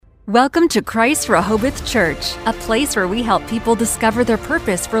Welcome to Christ Rehoboth Church, a place where we help people discover their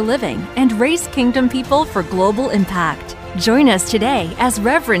purpose for living and raise kingdom people for global impact. Join us today as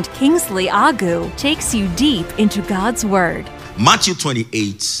Reverend Kingsley Agu takes you deep into God's Word. Matthew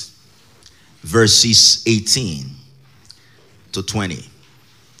 28, verses 18 to 20.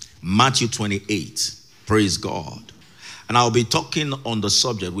 Matthew 28, praise God. And I'll be talking on the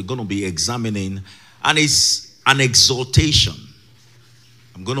subject we're going to be examining, and it's an exaltation.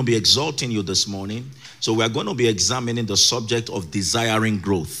 I'm going to be exalting you this morning. So we're going to be examining the subject of desiring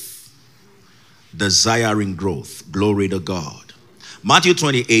growth. Desiring growth. Glory to God. Matthew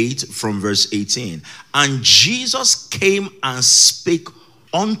 28 from verse 18. And Jesus came and spake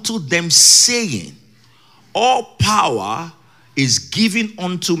unto them, saying, all power is given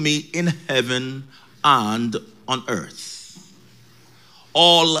unto me in heaven and on earth.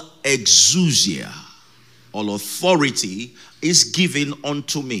 All exousia, all authority is given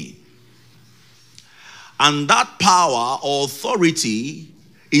unto me. And that power or authority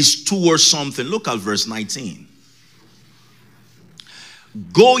is towards something. Look at verse 19.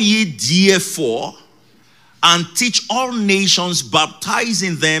 Go ye therefore and teach all nations,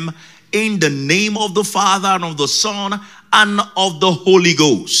 baptizing them in the name of the Father and of the Son and of the Holy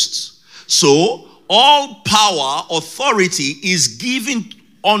Ghost. So all power, authority is given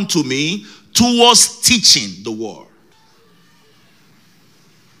unto me towards teaching the word.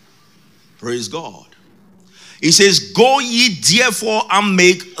 Praise God. He says, go ye therefore and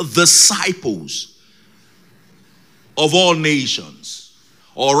make disciples of all nations.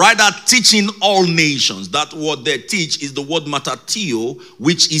 Or rather, teaching all nations. That word they teach is the word matatio,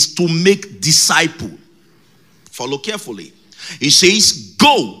 which is to make disciple. Follow carefully. He says,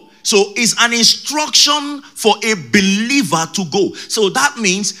 go. So it's an instruction for a believer to go. So that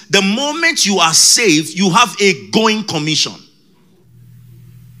means the moment you are saved, you have a going commission.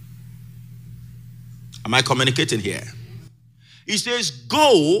 Am I communicating here? He says,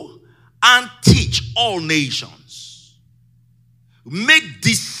 go and teach all nations. Make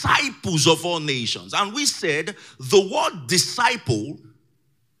disciples of all nations. And we said the word disciple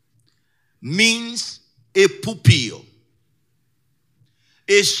means a pupil,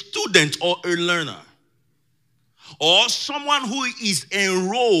 a student or a learner, or someone who is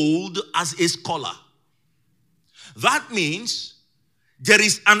enrolled as a scholar. That means there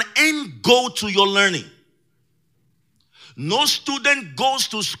is an end goal to your learning. No student goes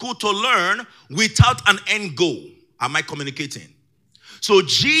to school to learn without an end goal. Am I communicating? So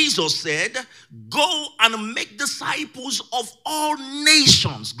Jesus said, go and make disciples of all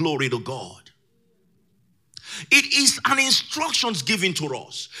nations. Glory to God. It is an instructions given to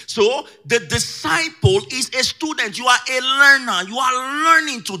us. So the disciple is a student. You are a learner. You are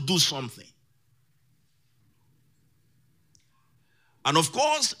learning to do something. And of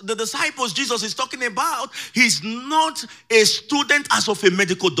course, the disciples Jesus is talking about, he's not a student as of a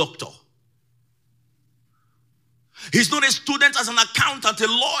medical doctor. He's not a student as an accountant, a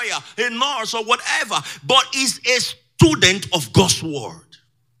lawyer, a nurse, or whatever. But he's a student of God's word.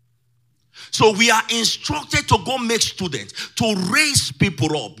 So we are instructed to go make students, to raise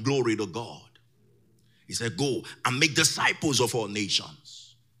people up. Glory to God. He said, go and make disciples of all nations.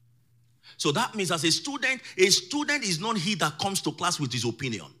 So that means as a student is not he that comes to class with his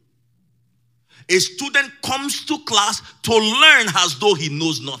opinion. A student comes to class to learn as though he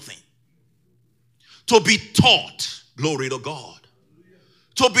knows nothing. To be taught. Glory to God.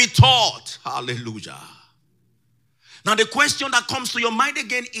 To be taught. Hallelujah. Now the question that comes to your mind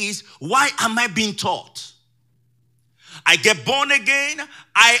again is, why am I being taught? I get born again.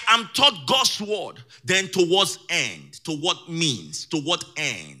 I am taught God's word. Then to what end? To what means? To what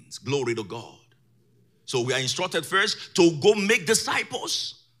ends? Glory to God. So we are instructed first to go make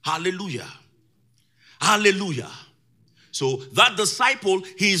disciples. Hallelujah. Hallelujah. So that disciple,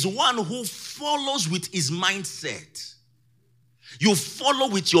 he is one who follows with his mindset. You follow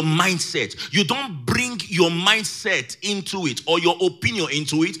with your mindset. You don't bring your mindset into it or your opinion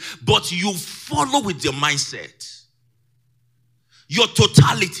into it, but you follow with your mindset. Your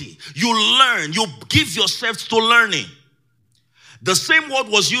totality. You learn. You give yourself to learning. The same word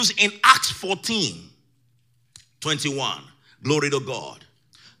was used in Acts 14:21. Glory to God.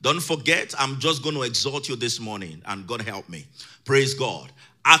 Don't forget, I'm just going to exhort you this morning, and God help me. Praise God.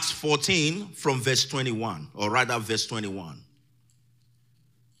 Acts 14 from verse 21, or rather verse 21.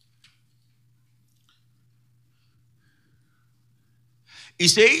 It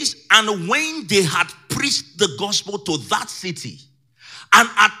says, and when they had preached the gospel to that city and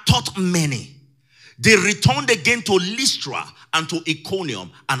had taught many, they returned again to Lystra and to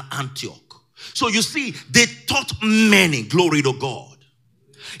Iconium and Antioch. So you see, they taught many, glory to God.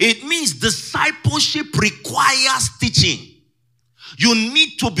 It means discipleship requires teaching. You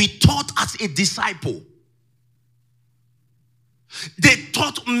need to be taught as a disciple. They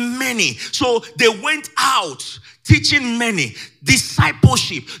taught many. So they went out teaching many.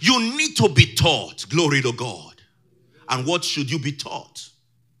 Discipleship. You need to be taught. Glory to God. And what should you be taught?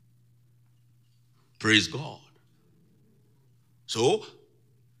 Praise God. So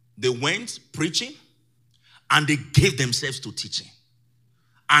they went preaching and they gave themselves to teaching.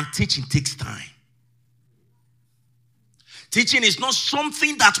 And teaching takes time. Teaching is not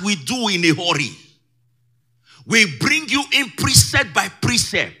something that we do in a hurry. We bring you in precept by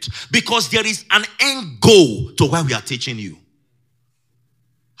precept because there is an end goal to why we are teaching you.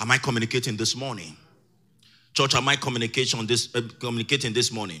 Am I communicating this morning? Church, am I communicating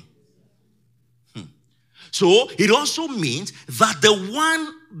this morning? So it also means that the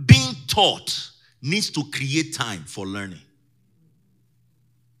one being taught needs to create time for learning.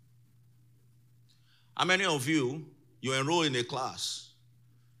 How many of you enroll in a class?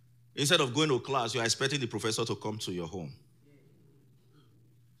 Instead of going to class, you are expecting the professor to come to your home.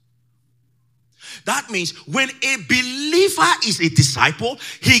 That means when a believer is a disciple,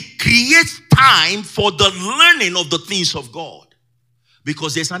 he creates time for the learning of the things of God.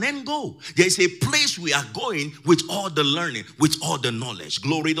 Because there's an end goal. There's a place we are going with all the learning, with all the knowledge.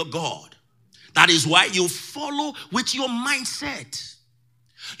 Glory to God. That is why you follow with your mindset.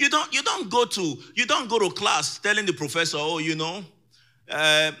 You don't go to class telling the professor,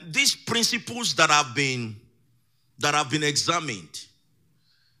 these principles that have been examined,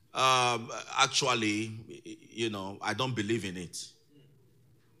 actually, I don't believe in it.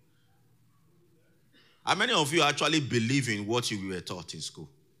 How many of you actually believe in what you were taught in school?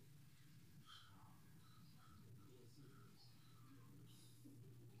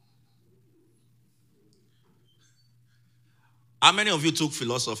 How many of you took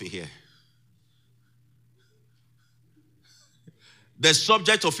philosophy here? The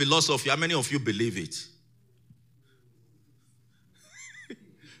subject of philosophy, how many of you believe it?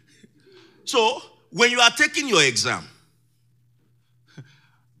 So, when you are taking your exam,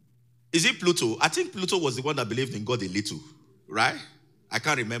 is it Pluto? I think Pluto was the one that believed in God a little, right? I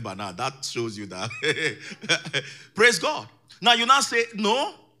can't remember now. That shows you that. Praise God. Now you now say,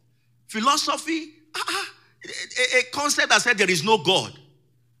 no, philosophy, a concept that said there is no God.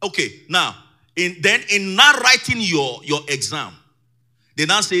 Okay, now, in now writing your exam, they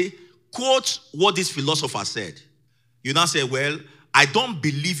now say, quote what this philosopher said. You now say, well, I don't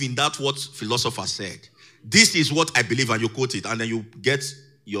believe in that what philosopher said. This is what I believe, and you quote it, and then you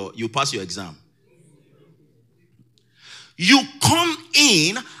pass your exam. You come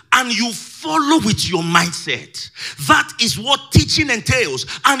in and you follow with your mindset. That is what teaching entails.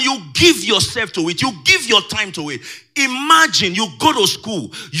 And you give yourself to it. You give your time to it. Imagine you go to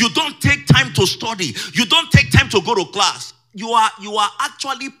school. You don't take time to study. You don't take time to go to class. You are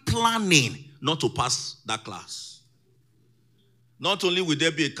actually planning not to pass that class. Not only will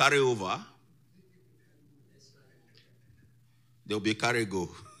there be a carryover, there will be a carry-go.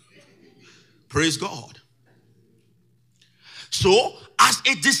 Praise God. So, as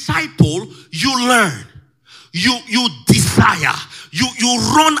a disciple, you learn, you desire, you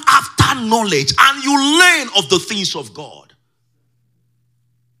run after knowledge, and you learn of the things of God.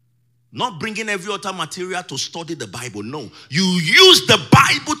 Not bringing every other material to study the Bible. No, you use the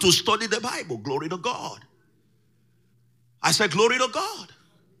Bible to study the Bible. Glory to God. I said, glory to God.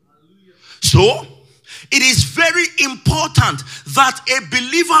 So, it is very important that a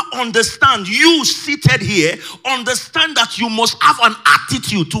believer understand, you seated here, understand that you must have an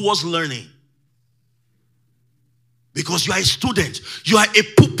attitude towards learning. Because you are a student, you are a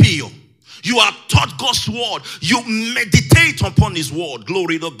pupil, you are taught God's word, you meditate upon his word.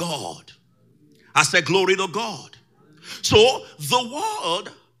 Glory to God. I said, glory to God. So, the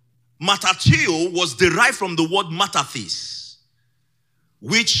word matatio was derived from the word matathes,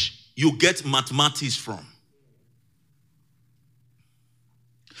 which you get mathematics from.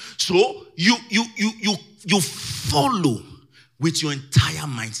 So you follow with your entire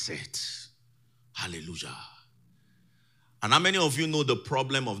mindset. Hallelujah. And how many of you know the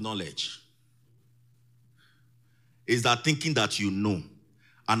problem of knowledge? Is that thinking that you know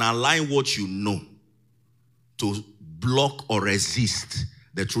and allowing what you know to block or resist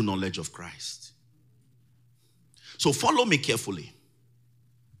the true knowledge of Christ. So follow me carefully.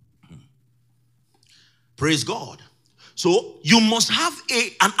 Praise God. So you must have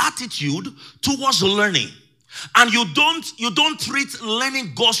an attitude towards learning. And you don't treat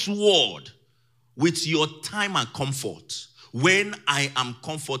learning God's word with your time and comfort. When I am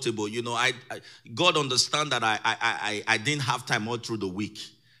comfortable, God understand that I didn't have time all through the week.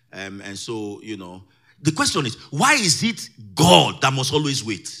 And so, the question is, why is it God that must always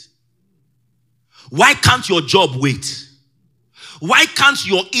wait? Why can't your job wait? Why can't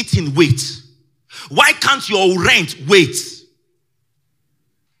your eating wait? Why can't your rent wait?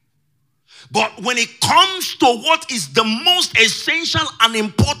 But when it comes to what is the most essential and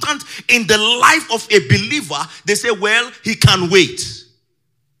important in the life of a believer, they say, well, he can wait.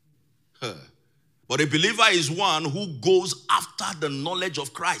 But a believer is one who goes after the knowledge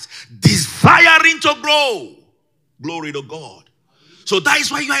of Christ, desiring to grow. Glory to God. So that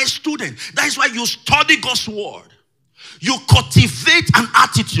is why you are a student. That is why you study God's word. You cultivate an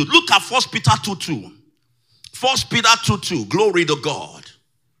attitude. Look at 1 Peter 2:2. 1 Peter 2:2. Glory to God.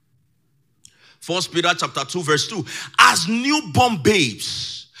 1 Peter chapter 2 verse 2. As newborn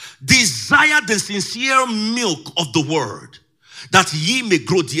babes, desire the sincere milk of the word, that ye may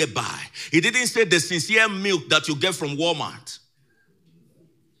grow thereby. He didn't say the sincere milk that you get from Walmart.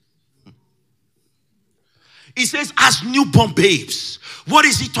 He says, as newborn babes. What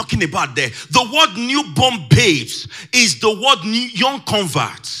is he talking about there? The word newborn babes is the word young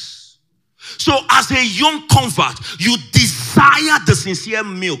converts. So as a young convert, you desire the sincere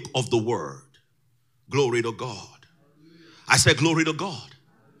milk of the word. Glory to God. I said glory to God.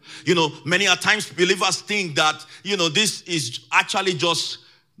 Many a times believers think that, this is actually just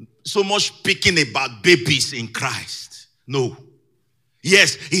so much speaking about babies in Christ. No.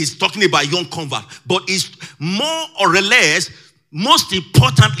 Yes, he's talking about young convert, but it's more or less, most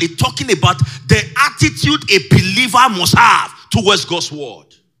importantly, talking about the attitude a believer must have towards God's word.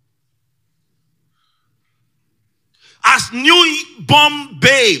 As newborn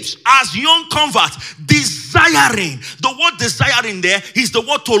babes, as young converts, desiring. The word desiring there is the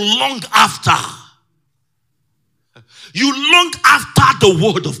word to long after. You long after the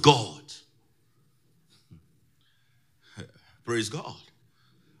word of God. Praise God.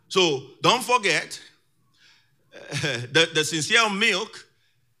 So don't forget, the sincere milk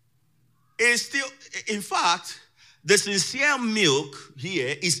is still, in fact, the sincere milk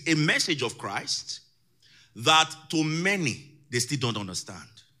here is a message of Christ that to many, they still don't understand.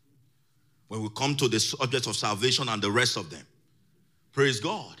 When we come to the subject of salvation and the rest of them. Praise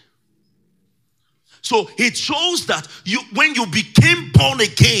God. So it shows that when you became born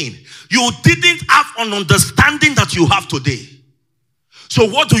again, you didn't have an understanding that you have today. So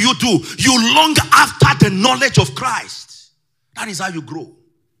what do? You long after the knowledge of Christ. That is how you grow.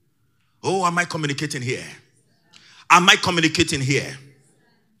 Oh, am I communicating here? Am I communicating here?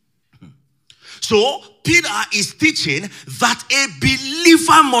 So Peter is teaching that a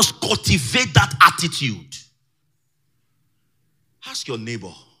believer must cultivate that attitude. Ask your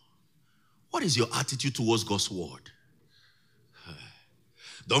neighbor, what is your attitude towards God's word?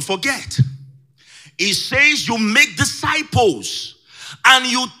 Don't forget, it says you make disciples and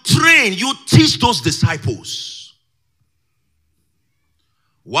you train, you teach those disciples.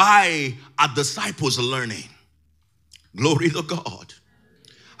 Why are disciples learning? Glory to God.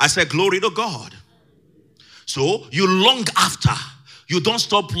 I said glory to God. So you long after. You don't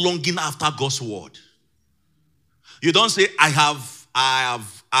stop longing after God's word. You don't say, I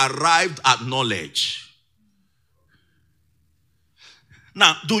have arrived at knowledge.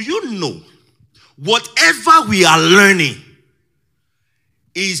 Now, do you know whatever we are learning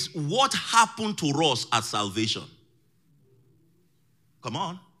is what happened to us at salvation? Come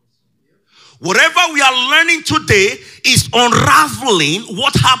on. Whatever we are learning today is unraveling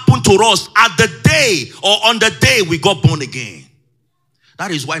what happened to us at the day or on the day we got born again.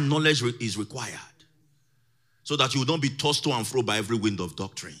 That is why knowledge is required. So that you don't be tossed to and fro by every wind of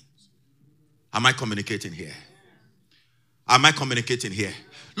doctrine. Am I communicating here? Am I communicating here?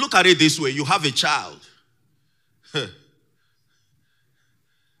 Look at it this way. You have a child.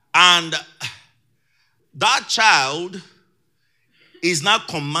 And that child is now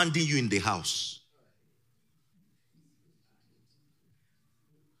commanding you in the house.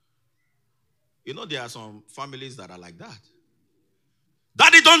 There are some families that are like that.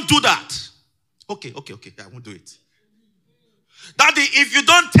 Daddy, don't do that. Okay, I won't do it. Daddy, if you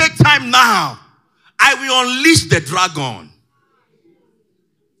don't take time now, I will unleash the dragon.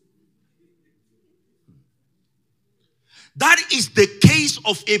 That is the case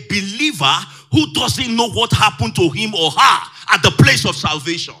of a believer who doesn't know what happened to him or her at the place of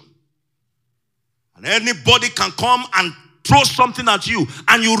salvation. And anybody can come and throw something at you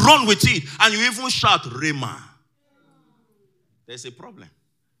and you run with it and you even shout, Rhema. There's a problem.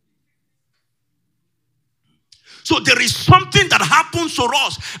 So there is something that happens to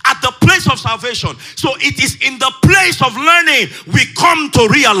us at the place of salvation. So it is in the place of learning we come to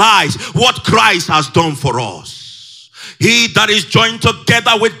realize what Christ has done for us. He that is joined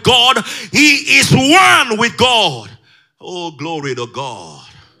together with God, he is one with God. Oh, glory to God.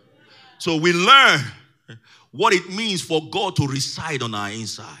 So we learn what it means for God to reside on our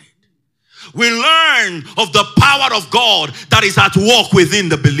inside. We learn of the power of God that is at work within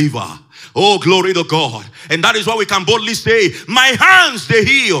the believer. Oh, glory to God. And that is why we can boldly say, my hands they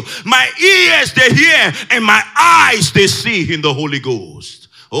heal, my ears they hear, and my eyes they see in the Holy Ghost.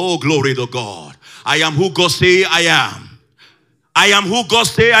 Oh, glory to God. I am who God say I am. I am who God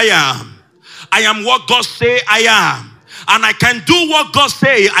say I am. I am what God say I am. And I can do what God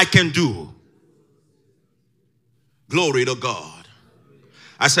say I can do. Glory to God.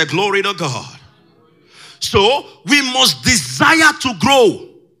 I said glory to God. So we must desire to grow.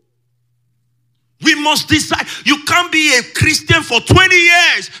 We must desire. You can't be a Christian for 20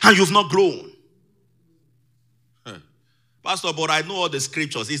 years and you've not grown. Pastor, but I know all the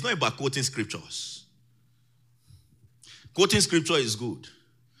scriptures. It's not about quoting scriptures. Quoting scripture is good.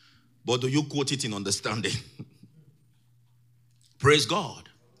 But do you quote it in understanding? Praise God.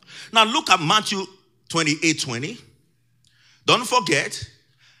 Now look at Matthew 28:20. Don't forget,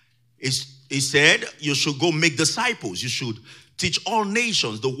 he said you should go make disciples. You should teach all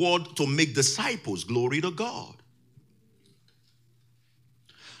nations the word to make disciples. Glory to God.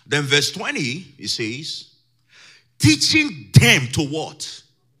 Then verse 20, it says, teaching them to what?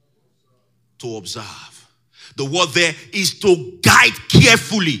 To observe. The word there is to guide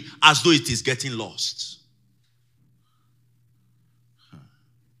carefully as though it is getting lost.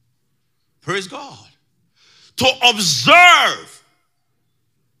 Praise God. To observe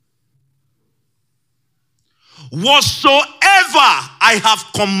whatsoever I have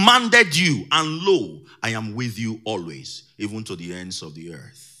commanded you, and lo, I am with you always, even to the ends of the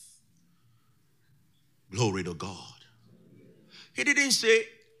earth. Glory to God. He didn't say,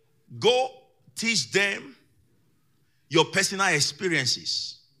 go teach them your personal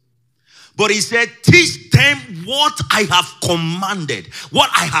experiences. But he said, teach them what I have commanded, what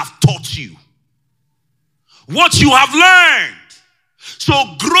I have taught you, what you have learned. So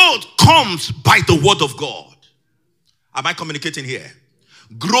growth comes by the word of God. Am I communicating here?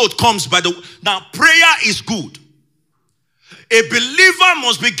 Growth comes by the... Now, prayer is good. A believer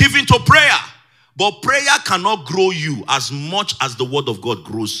must be given to prayer. But prayer cannot grow you as much as the word of God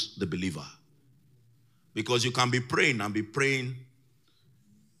grows the believer. Because you can be praying and be praying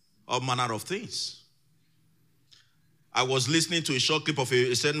all manner of things. I was listening to a short clip of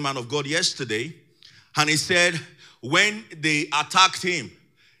a certain man of God yesterday. And he said, when they attacked him,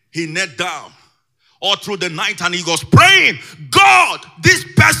 he knelt down all through the night and he was praying, God, these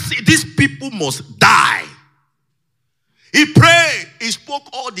people must die. He prayed. He spoke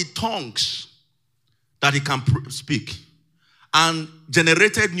all the tongues that he can speak and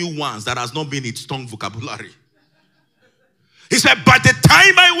generated new ones that has not been its tongue vocabulary. He said, by the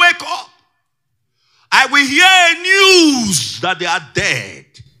time I wake up, I will hear news that they are dead.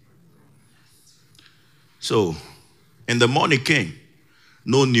 So, in the morning came,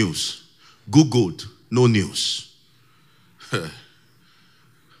 no news. Googled, no news.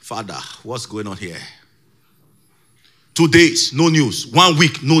 Father, what's going on here? 2 days, no news. 1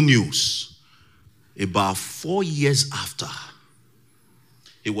 week, no news. About 4 years after,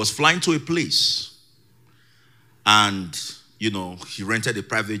 he was flying to a place. And, he rented a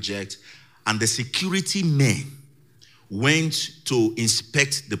private jet. And the security men went to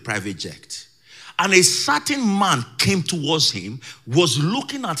inspect the private jet. And a certain man came towards him, was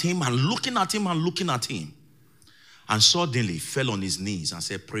looking at him and looking at him and looking at him. And suddenly fell on his knees and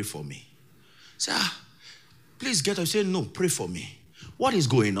said, pray for me. He said, please get up. He said, no, pray for me. What is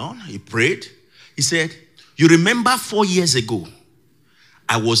going on? He prayed. He said, you remember 4 years ago,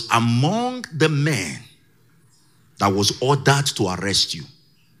 I was among the men that was ordered to arrest you.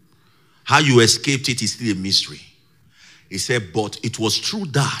 How you escaped it is still a mystery. He said, but it was through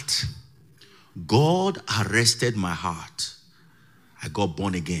that God arrested my heart. I got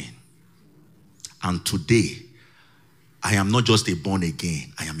born again. And today, I am not just a born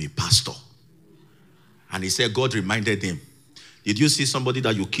again, I am a pastor. And he said, God reminded him, did you see somebody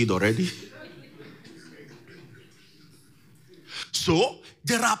that you killed already? So,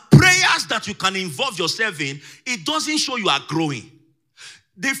 there are prayers that you can involve yourself in. It doesn't show you are growing.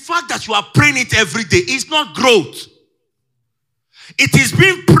 The fact that you are praying it every day is not growth. It is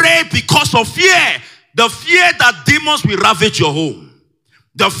being prayed because of fear. The fear that demons will ravage your home.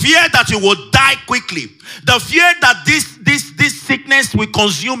 The fear that you will die quickly. The fear that this sickness will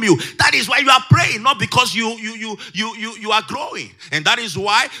consume you. That is why you are praying, not because you are growing. And that is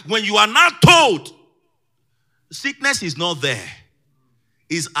why when you are not told sickness is not there,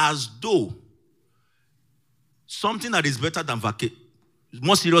 it's as though something that is better than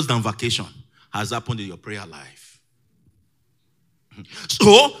more serious than vacation has happened in your prayer life.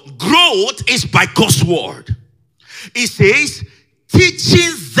 So, growth is by God's word. It says,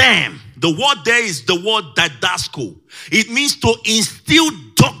 teaching them. The word there is the word didasko. It means to instill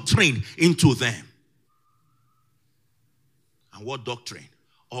doctrine into them. And what doctrine?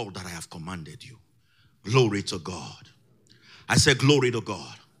 All that I have commanded you. Glory to God. I said glory to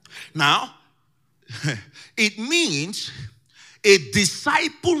God. Now, it means a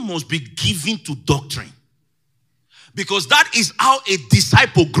disciple must be given to doctrine. Because that is how a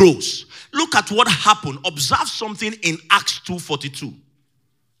disciple grows. Look at what happened. Observe something in Acts 2:42.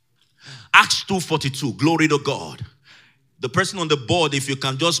 Acts 2:42. Glory to God. The person on the board, if you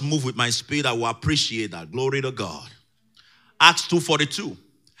can just move with my speed, I will appreciate that. Glory to God. Acts 2:42.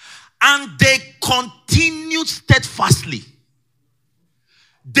 And they continued steadfastly.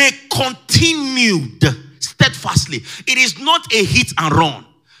 They continued steadfastly. It is not a hit and run.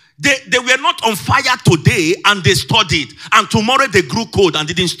 They were not on fire today and they studied. And tomorrow they grew cold and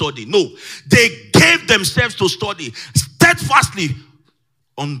didn't study. No. They gave themselves to study steadfastly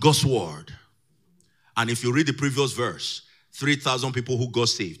on God's word. And if you read the previous verse, 3,000 people who got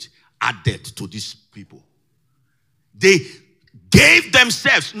saved added to these people. They gave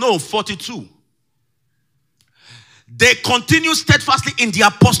themselves. No, 42. They continued steadfastly in the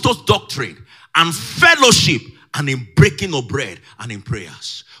apostles' doctrine and fellowship and in breaking of bread and in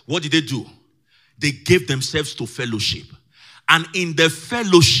prayers. What did they do? They gave themselves to fellowship. And in the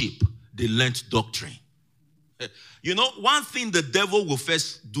fellowship, they learned doctrine. You know, one thing the devil will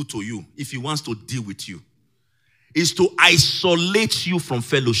first do to you, if he wants to deal with you, is to isolate you from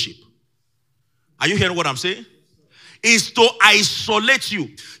fellowship. Are you hearing what I'm saying? Is to isolate you.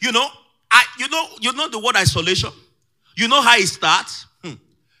 You know the word isolation? You know how it starts?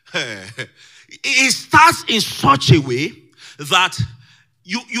 It starts in such a way that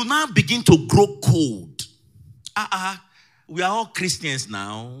you now begin to grow cold. We are all Christians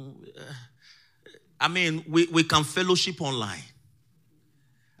now. I mean, we can fellowship online.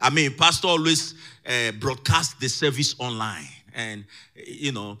 I mean, pastor always broadcasts the service online. And,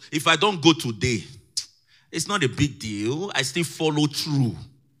 you know, if I don't go today, it's not a big deal. I still follow through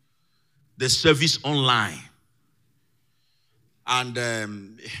the service online.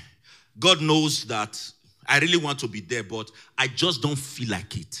 And God knows that I really want to be there, but I just don't feel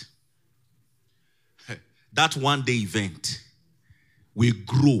like it. That one-day event will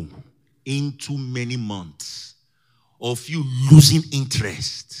grow into many months of you losing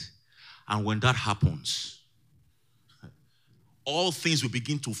interest. And when that happens, all things will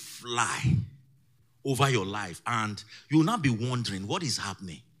begin to fly over your life. And you will not be wondering, what is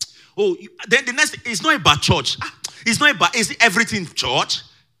happening? Oh, then the next, it's not about church. It's not about, is everything church?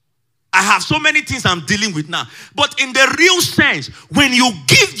 I have so many things I'm dealing with now. But in the real sense, when you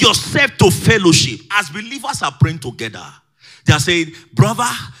give yourself to fellowship, as believers are praying together, they are saying, brother,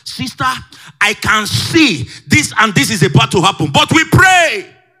 sister, I can see this and this is about to happen. But we pray.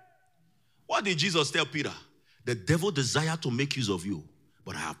 What did Jesus tell Peter? The devil desired to make use of you,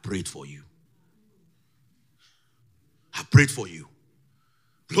 but I have prayed for you. I prayed for you.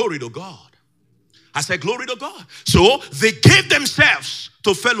 Glory to God. I said, glory to God. So they gave themselves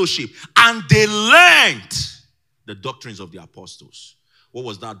to fellowship and they learned the doctrines of the apostles. What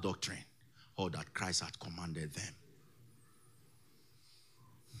was that doctrine? Oh, that Christ had commanded them.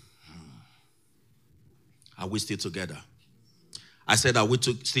 Are we still together? I said, are we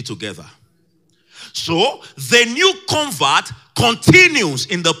still together? So the new convert continues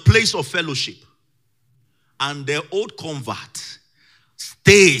in the place of fellowship. And the old convert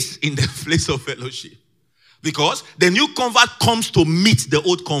stays in the place of fellowship. Because the new convert comes to meet the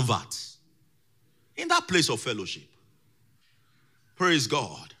old convert in that place of fellowship. Praise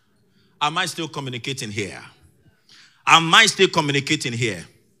God. Am I still communicating here? Am I still communicating here?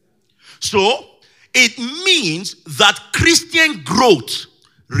 So, it means that Christian growth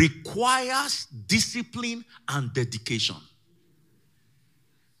requires discipline and dedication.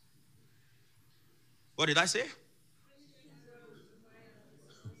 What did I say?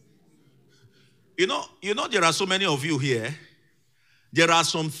 You know, there are so many of you here. There are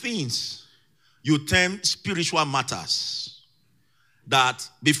some things you term spiritual matters that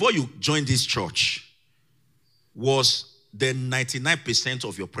before you joined this church was the 99%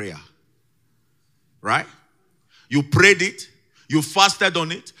 of your prayer. Right? You prayed it. You fasted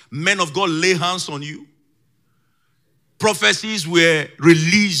on it. Men of God lay hands on you. Prophecies were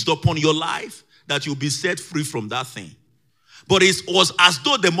released upon your life that you'll be set free from that thing. But it was as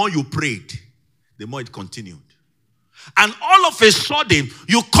though the more you prayed, the more it continued. And all of a sudden,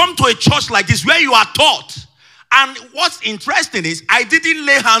 you come to a church like this where you are taught And what's interesting is I didn't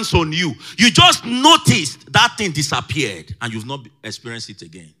lay hands on you. You just noticed that thing disappeared and you've not experienced it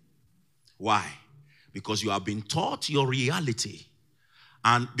again. Why? Because you have been taught your reality.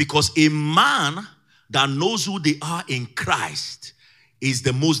 And because a man that knows who they are in Christ is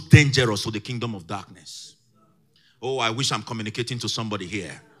the most dangerous to the kingdom of darkness. Oh, I wish I'm communicating to somebody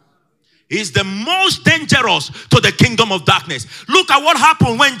here. He's the most dangerous to the kingdom of darkness. Look at what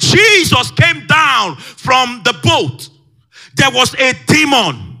happened when Jesus came down from the boat. There was a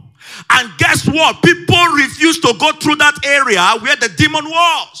demon. And guess what? People refused to go through that area where the demon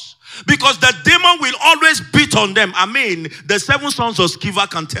was. Because the demon will always beat on them. I mean, the 7 sons of Sceva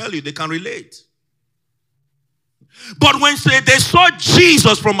can tell you, they can relate. But when they saw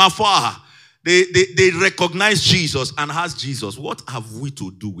Jesus from afar, they recognized Jesus and asked Jesus, what have we to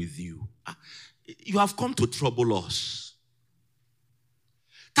do with you? You have come to trouble us.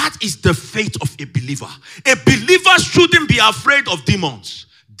 That is the faith of a believer. A believer shouldn't be afraid of demons.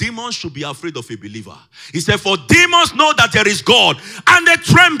 Demons should be afraid of a believer. He said, for demons know that there is God and they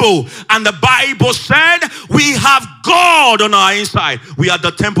tremble. And the Bible said, we have God on our inside. We are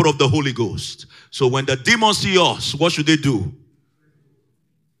the temple of the Holy Ghost. So when the demons see us, what should they do?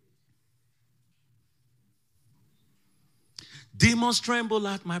 Demons tremble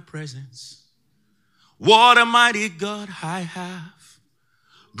at my presence. What a mighty God I have.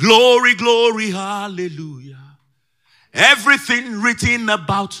 Glory, glory, hallelujah. Everything written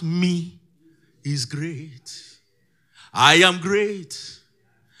about me is great. I am great.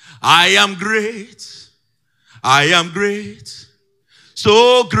 I am great. I am great.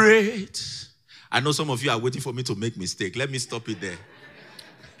 So great. I know some of you are waiting for me to make mistake. Let me stop it there.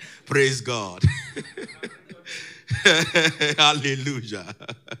 Praise God. Hallelujah.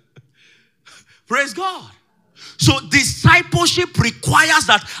 Praise God. So discipleship requires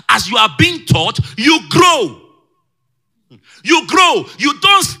that as you are being taught, you grow. You grow. You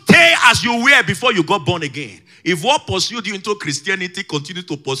don't stay as you were before you got born again. If what pursued you into Christianity continues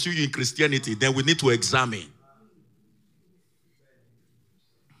to pursue you in Christianity, then we need to examine.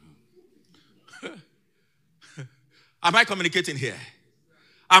 Am I communicating here?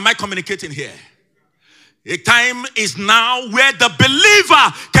 Am I communicating here? A time is now where the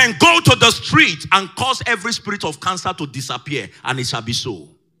believer can go to the street and cause every spirit of cancer to disappear, and it shall be so.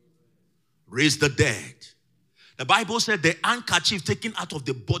 Raise the dead. The Bible said the handkerchief taken out of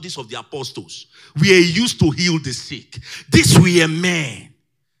the bodies of the apostles were used to heal the sick. These were men,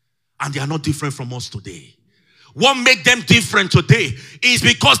 and they are not different from us today. What makes them different today is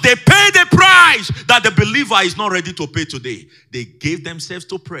because they paid the price that the believer is not ready to pay today. They gave themselves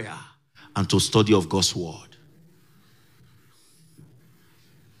to prayer and to study of God's word.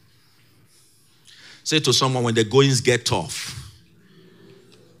 Say to someone, when the goings get tough,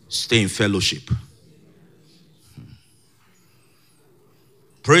 stay in fellowship.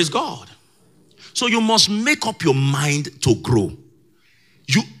 Praise God. So you must make up your mind to grow.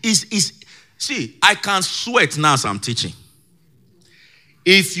 See, I can sweat now as I'm teaching.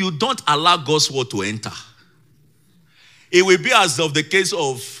 If you don't allow God's word to enter, it will be as of the case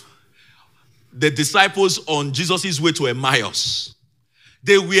of the disciples on Jesus' way to Emmaus.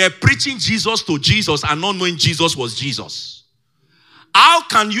 They were preaching Jesus to Jesus and not knowing Jesus was Jesus. How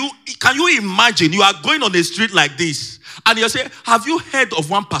can you imagine you are going on a street like this and you say, have you heard of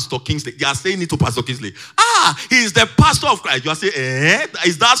one Pastor Kingsley? You are saying it to Pastor Kingsley. He is the pastor of Christ. You are saying,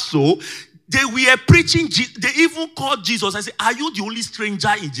 is that so? They were preaching, they even called Jesus and said, are you the only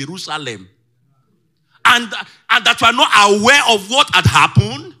stranger in Jerusalem? And that you are not aware of what had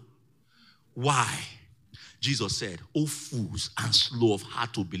happened? Why? Jesus said, "O fools and slow of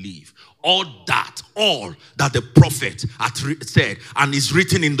heart to believe, all that the prophet had said and is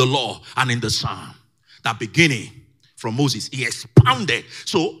written in the law and in the psalm." That beginning from Moses, he expounded.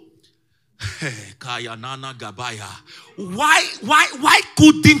 So, why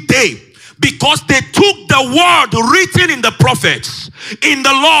couldn't they? Because they took the word written in the prophets, in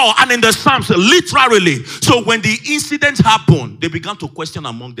the law and in the psalms, literally. So when the incident happened, they began to question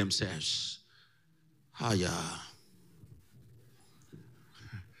among themselves.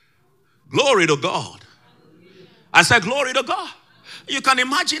 Glory to God. I said, glory to God. You can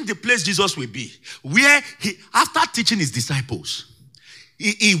imagine the place Jesus will be, where he, after teaching his disciples,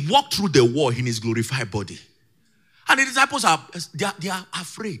 he walked through the wall in his glorified body. And the disciples are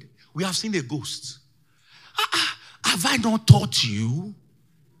afraid. We have seen a ghost. Have I not taught you?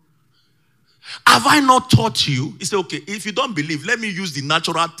 Have I not taught you? He said, okay, if you don't believe, let me use the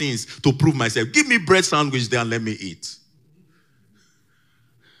natural things to prove myself. Give me bread sandwich there and let me eat.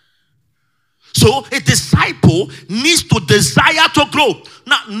 So a disciple needs to desire to grow.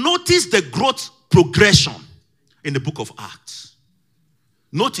 Now, notice the growth progression. in the book of Acts.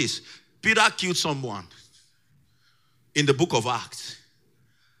 Notice, Peter killed someone in the book of Acts.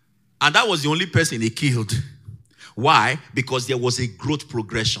 And that was the only person he killed. Why? Because there was a growth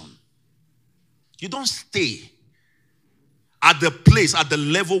progression. You don't stay at the place, at the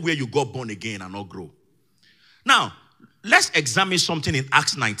level where you got born again and not grow. Now, let's examine something in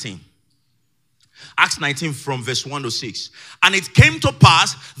Acts 19. Acts 19 from verse 1 to 6. And it came to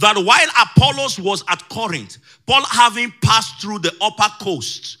pass that while Apollos was at Corinth, Paul, having passed through the upper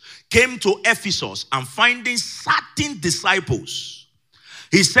coast, came to Ephesus, and finding certain disciples,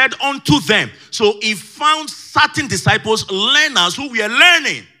 he said unto them, so he found certain disciples, learners who were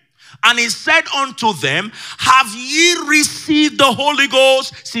learning. And he said unto them, have ye received the Holy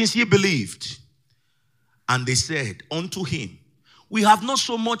Ghost since ye believed? And they said unto him, we have not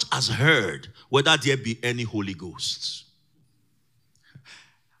so much as heard whether there be any Holy Ghost.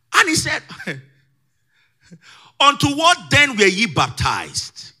 And he said, unto what then were ye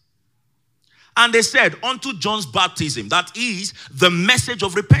baptized? And they said, unto John's baptism, that is the message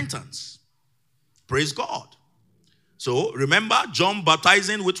of repentance. Praise God. So remember, John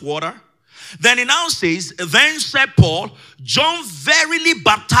baptizing with water. Then he now says, then said Paul, John verily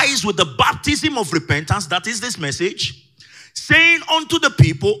baptized with the baptism of repentance, that is this message, saying unto the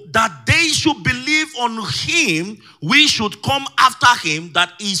people that they should believe on him, we should come after him,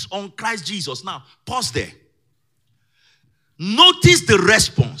 that is on Christ Jesus. Now, pause there. Notice the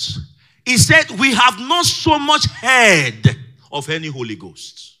response. He said, we have not so much heard of any Holy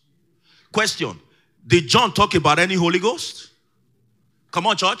Ghost. Question, did John talk about any Holy Ghost? Come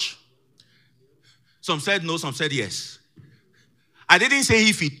on, church. Some said no, some said yes. I didn't say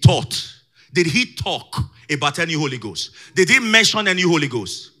if he taught. Did he talk about any Holy Ghost? Did he mention any Holy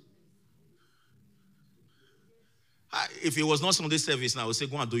Ghost? If it was not Sunday service, now I would say,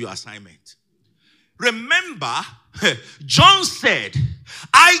 go and do your assignment. Remember, John said,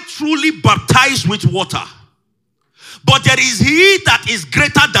 I truly baptize with water. But there is he that is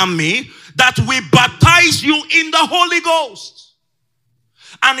greater than me, that will baptize you in the Holy Ghost.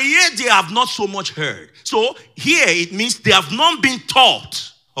 And here they have not so much heard. So here it means they have not been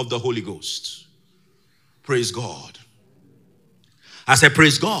taught of the Holy Ghost. Praise God. I said,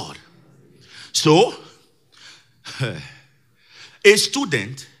 praise God. So, a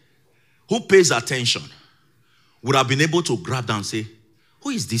student who pays attention would have been able to grab down and say, who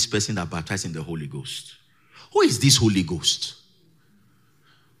is this person that baptized in the Holy Ghost? Who is this Holy Ghost?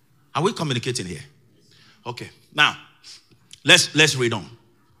 Are we communicating here? Okay. Now, let's read on.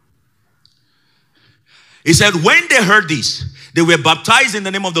 He said, when they heard this, they were baptized in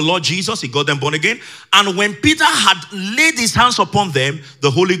the name of the Lord Jesus. He got them born again. And when Peter had laid his hands upon them, the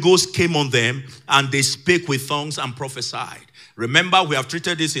Holy Ghost came on them, and they spake with tongues and prophesied. Remember, we have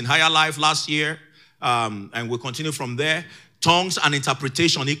treated this in Higher Life last year, and we'll continue from there. Tongues and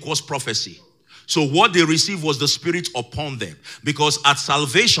interpretation equals prophecy. So what they received was the Spirit upon them. Because at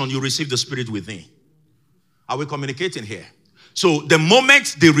salvation, you receive the Spirit within. Are we communicating here? So the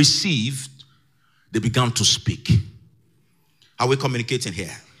moment they received, they began to speak. Are we communicating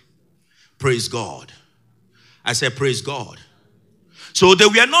here? Praise God. I said, praise God. So they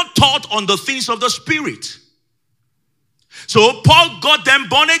were not taught on the things of the Spirit. So Paul got them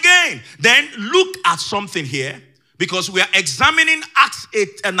born again. Then look at something here, because we are examining Acts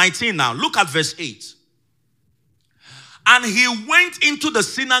 19 now. Look at verse 8. And he went into the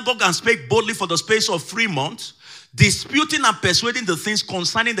synagogue and spake boldly for the space of 3 months, disputing and persuading the things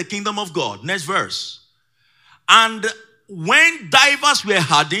concerning the kingdom of God. Next verse. And when divers were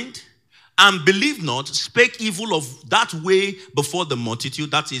hardened and believed not, spake evil of that way before the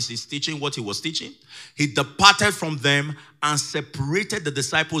multitude, that is his teaching, what he was teaching, he departed from them and separated the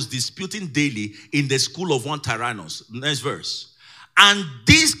disciples, disputing daily in the school of one Tyrannus. Next verse. And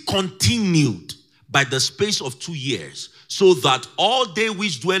this continued by the space of 2 years, so that all they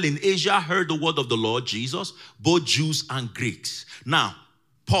which dwell in Asia heard the word of the Lord Jesus, both Jews and Greeks. Now,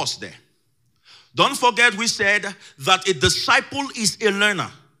 pause there. Don't forget we said that a disciple is a learner.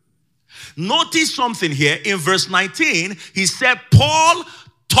 Notice something here. In verse 19, he said, Paul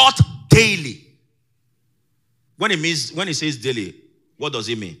taught daily. When he says daily, what does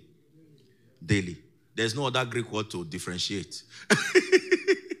he mean? Daily. There's no other Greek word to differentiate.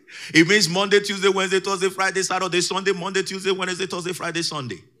 It means Monday, Tuesday, Wednesday, Thursday, Friday, Saturday, Sunday, Monday, Tuesday, Wednesday, Thursday, Friday,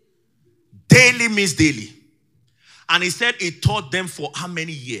 Sunday. Daily means daily. And he said he taught them for how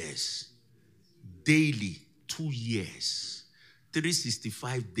many years? Daily, 2 years.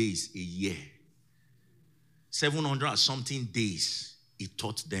 365 days a year. 700 and something days he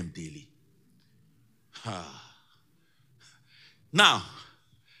taught them daily. Now,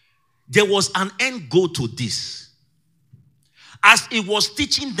 there was an end goal to this. As it was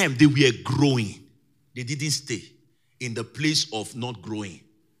teaching them, they were growing. They didn't stay in the place of not growing.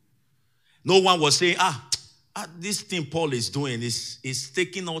 No one was saying, this thing Paul is doing is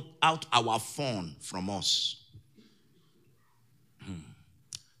taking out our fun from us.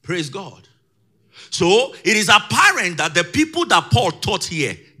 Praise God. So it is apparent that the people that Paul taught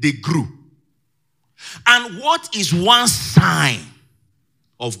here, they grew. And what is one sign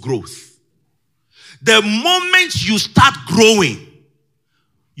of growth? The moment you start growing,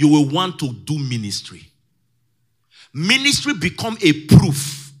 you will want to do ministry. Ministry become a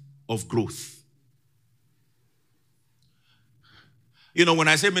proof of growth. You know, when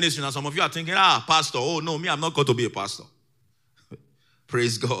I say ministry, now some of you are thinking, pastor, oh no, me, I'm not going to be a pastor.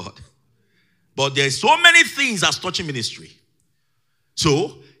 Praise God. But there's so many things that's touching ministry.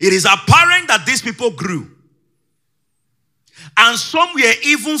 So, it is apparent that these people grew. And some were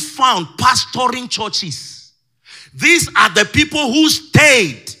even found pastoring churches. These are the people who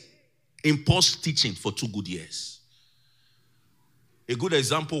stayed in Paul's teaching for 2 good years. A good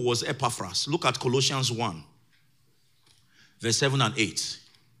example was Epaphras. Look at Colossians 1, verse 7 and 8.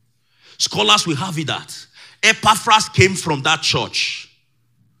 Scholars will have it that Epaphras came from that church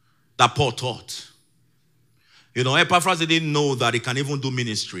that Paul taught. You know, Epaphras didn't know that he can even do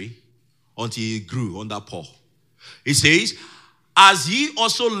ministry until he grew under Paul. He says, as ye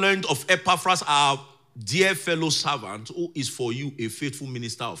also learned of Epaphras, our dear fellow servant, who is for you a faithful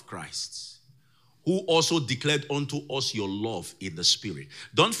minister of Christ, who also declared unto us your love in the Spirit.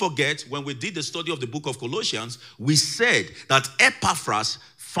 Don't forget, when we did the study of the book of Colossians, we said that Epaphras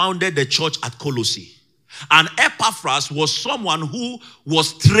founded the church at Colossae. And Epaphras was someone who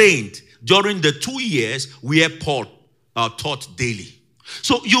was trained during the 2 years where Paul taught daily.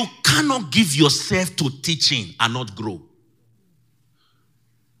 So you cannot give yourself to teaching and not grow.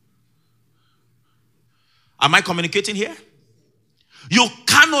 Am I communicating here? You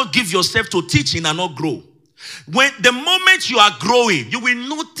cannot give yourself to teaching and not grow. When the moment you are growing, you will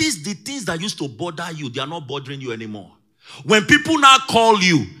notice the things that used to bother you, they are not bothering you anymore. When people now call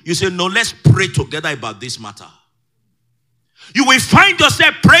you, you say, no, let's pray together about this matter. You will find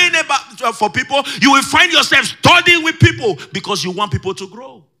yourself praying for people. You will find yourself studying with people because you want people to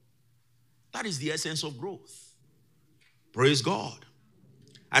grow. That is the essence of growth. Praise God.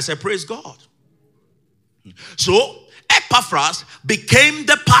 I said, praise God. So, Epaphras became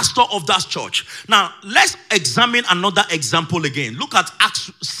the pastor of that church. Now, let's examine another example again. Look at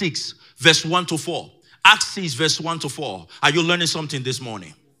Acts 6, verse 1 to 4. Acts 6, verse 1 to 4. Are you learning something this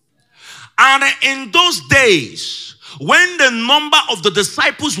morning? And in those days, when the number of the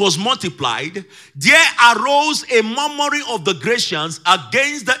disciples was multiplied, there arose a murmuring of the Grecians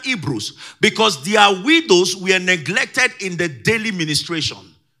against the Hebrews, because their widows were neglected in the daily ministration.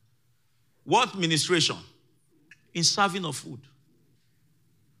 What ministration? In serving of food.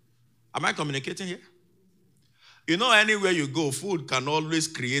 Am I communicating here? You know, anywhere you go, food can always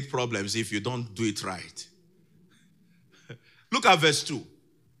create problems if you don't do it right. Look at verse 2.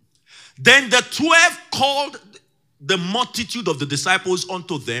 Then the 12 called the multitude of the disciples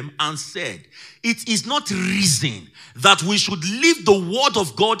unto them and said, it is not reason that we should leave the word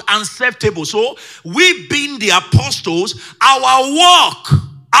of God and serve tables. So we being the apostles, our work,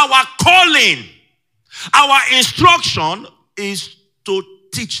 our calling, our instruction is to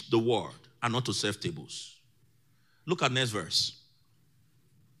teach the word and not to serve tables. Look at next verse.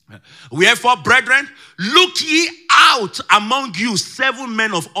 Wherefore, brethren, look ye out among you 7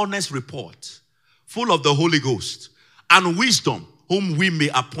 men of honest report, full of the Holy Ghost and wisdom, whom we may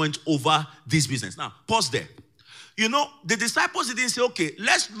appoint over this business. Now, pause there. You know, the disciples didn't say, okay,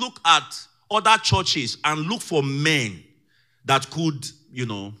 let's look at other churches and look for men that could, you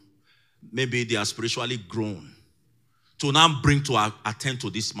know, maybe they are spiritually grown to now bring to attend to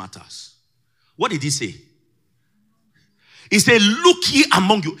these matters. What did he say? He said, look ye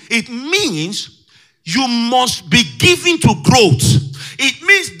among you. It means you must be given to growth. It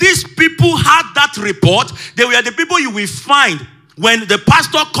means these people had that report. They were the people you will find when the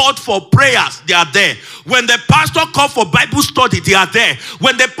pastor called for prayers, they are there. When the pastor called for Bible study, they are there.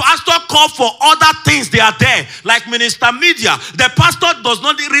 When the pastor called for other things, they are there. Like Minister Media, the pastor does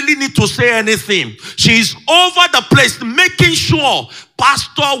not really need to say anything. She is over the place making sure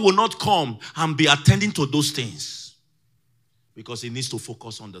pastor will not come and be attending to those things, because he needs to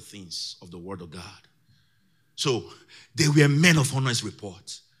focus on the things of the word of God. So they were men of honest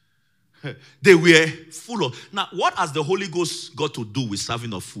report. They were full of... Now, what has the Holy Ghost got to do with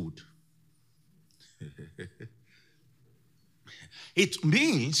serving of food? It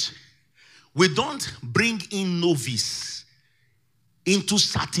means we don't bring in novice into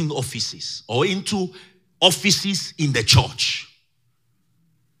certain offices or into offices in the church.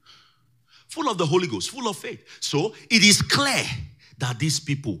 Full of the Holy Ghost, full of faith. So it is clear that these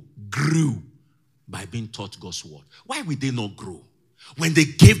people grew by being taught God's word. Why would they not grow when they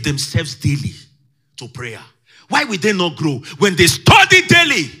gave themselves daily to prayer? Why would they not grow when they studied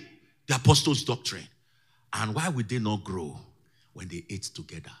daily the apostles' doctrine? And why would they not grow when they ate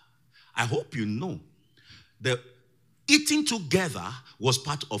together? I hope you know that eating together was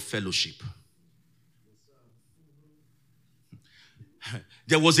part of fellowship.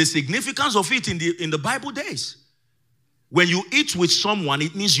 There was a significance of it in the Bible days. When you eat with someone,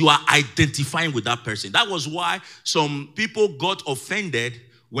 it means you are identifying with that person. That was why some people got offended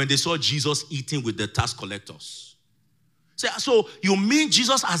when they saw Jesus eating with the tax collectors. So you mean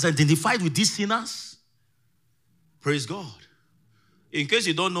Jesus has identified with these sinners? Praise God. In case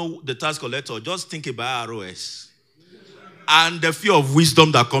you don't know the tax collector, just think about ROS and the fear of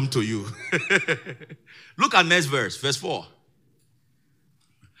wisdom that come to you. Look at next verse 4.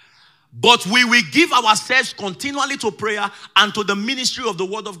 But we will give ourselves continually to prayer and to the ministry of the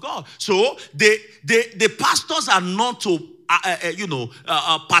word of God. So the pastors are not to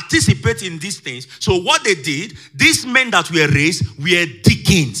participate in these things. So what they did, these men that were raised were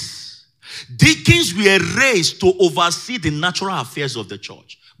deacons. Deacons were raised to oversee the natural affairs of the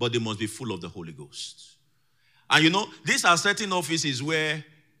church, but they must be full of the Holy Ghost. And these are certain offices where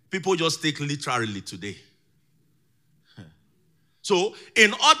people just take literally today. So,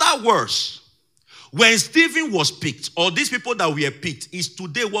 in other words, when Stephen was picked, or these people that were picked, is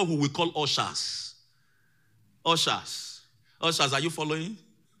today what we will call ushers. Ushers. Ushers, are you following?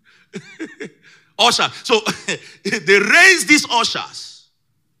 Ushers. So, they raised these ushers.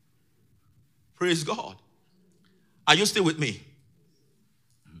 Praise God. Are you still with me?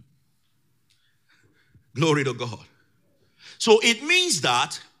 Glory to God. So, it means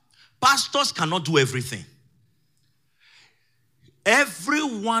that pastors cannot do everything.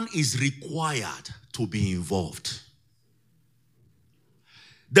 Everyone is required to be involved.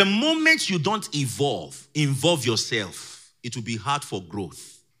 The moment you don't involve yourself, it will be hard for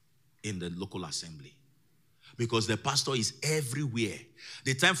growth in the local assembly. Because the pastor is everywhere.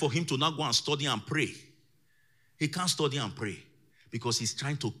 The time for him to now go and study and pray, he can't study and pray because he's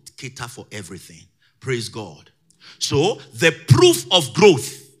trying to cater for everything. Praise God. So the proof of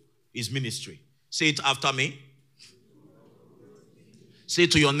growth is ministry. Say it after me. Say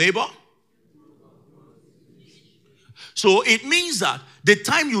to your neighbor. So it means that the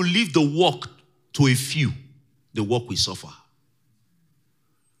time you leave the work to a few, the work will suffer.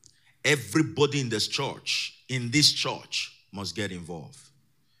 Everybody in this church, must get involved.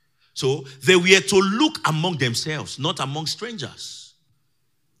 So they were to look among themselves, not among strangers.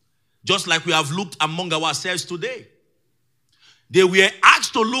 Just like we have looked among ourselves today. They were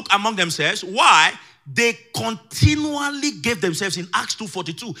asked to look among themselves. Why? They continually gave themselves in Acts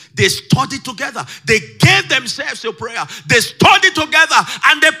 2:42. They studied together. They gave themselves to prayer. They studied together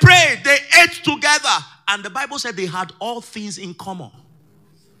and they prayed. They ate together. And the Bible said they had all things in common.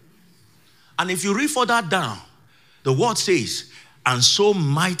 And if you read further down, the word says, and so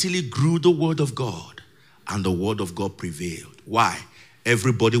mightily grew the word of God, and the word of God prevailed. Why?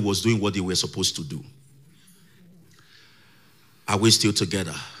 Everybody was doing what they were supposed to do. Are we still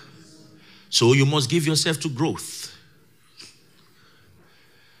together? So you must give yourself to growth.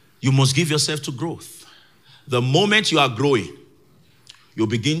 You must give yourself to growth. The moment you are growing, you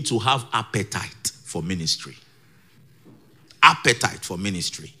begin to have appetite for ministry. Appetite for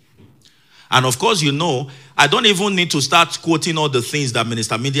ministry. And of course, I don't even need to start quoting all the things that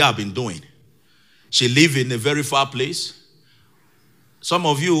Minister Media have been doing. She lives in a very far place. Some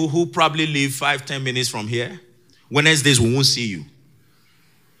of you who probably live 5-10 minutes from here, Wednesdays we won't see you.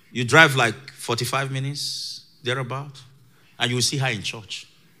 You drive like 45 minutes, thereabout, and you will see her in church.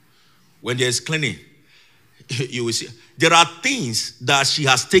 When there's cleaning, you will see. There are things that she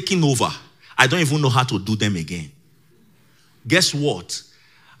has taken over. I don't even know how to do them again. Guess what?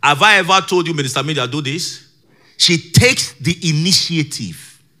 Have I ever told you, Minister Media, do this? She takes the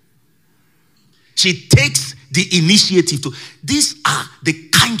initiative. She takes the initiative to. These are the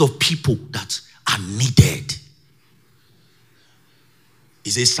kind of people that are needed.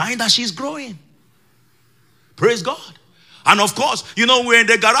 It's a sign that she's growing. Praise God. And of course, we're in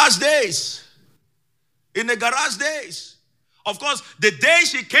the garage days. In the garage days. Of course, the day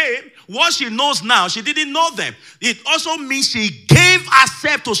she came, what she knows now, she didn't know them. It also means she gave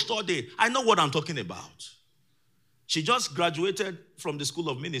herself to study. I know what I'm talking about. She just graduated from the School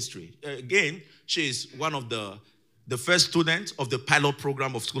of Ministry. Again, she's one of the first students of the pilot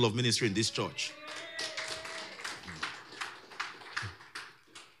program of School of Ministry in this church.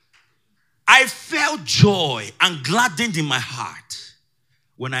 I felt joy and gladdened in my heart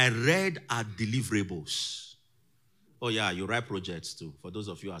when I read our deliverables, oh yeah, you write projects too. For those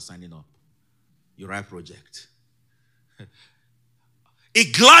of you who are signing up, you write project.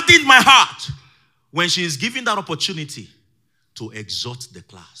 It gladdened my heart when she is given that opportunity to exhort the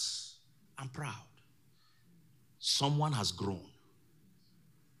class. I'm proud. Someone has grown.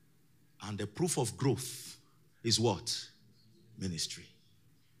 And the proof of growth is what? Ministry.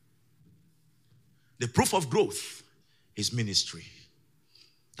 The proof of growth is ministry.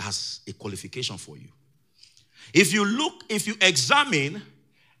 That's a qualification for you. If you examine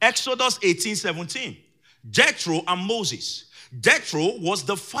Exodus 18:17, Jethro and Moses. Jethro was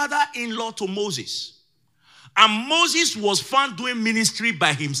the father-in-law to Moses. And Moses was found doing ministry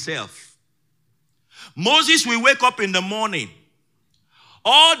by himself. Moses will wake up in the morning.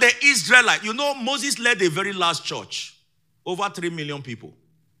 All the Israelites, Moses led a very large church. Over 3 million people.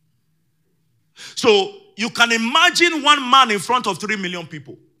 So you can imagine one man in front of 3 million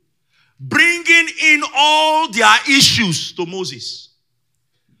people, bringing in all their issues to Moses.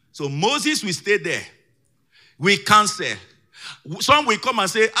 So Moses will stay there. We cancel. Some will come and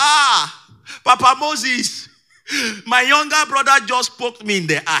say, Papa Moses, my younger brother just poked me in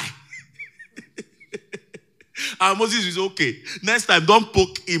the eye. And Moses is okay. Next time, don't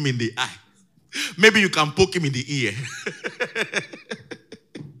poke him in the eye. Maybe you can poke him in the ear.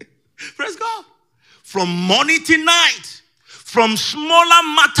 Praise God. From morning till night, from smaller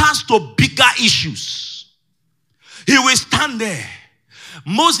matters to bigger issues, he will stand there.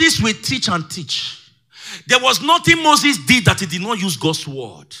 Moses will teach and teach. There was nothing Moses did that he did not use God's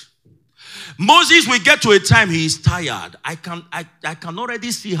word. Moses will get to a time he is tired. I can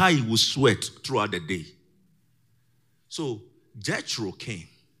already see how he will sweat throughout the day. So Jethro came.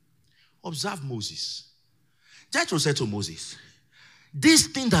 Observe Moses. Jethro said to Moses, this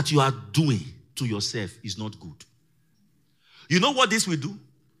thing that you are doing to yourself is not good. You know what this will do?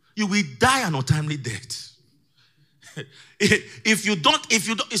 You will die an untimely death. If you don't, he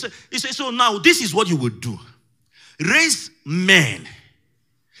says, so now this is what you will do. Raise men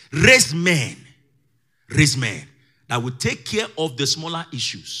that will take care of the smaller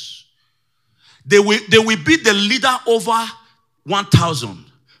issues. They will be the leader over 1,000,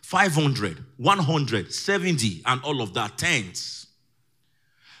 500, 100, 70, and all of that, tens.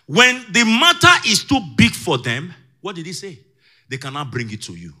 When the matter is too big for them, what did he say? They cannot bring it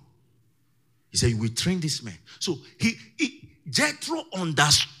to you. He said, we train this man. So Jethro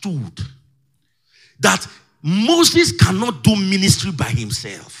understood that Moses cannot do ministry by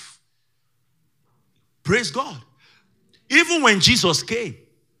himself. Praise God. Even when Jesus came,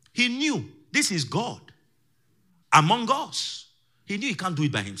 he knew this is God among us. He knew he can't do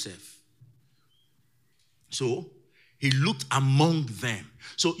it by himself. So he looked among them.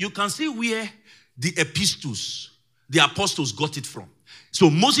 So you can see where the epistles, the apostles got it from. So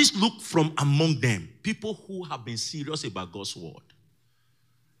Moses looked from among them, people who have been serious about God's word.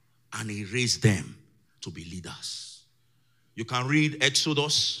 And he raised them to be leaders. You can read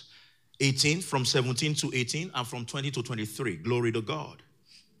Exodus 18 from 17 to 18 and from 20 to 23. Glory to God.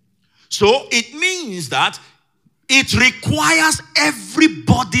 So it means that it requires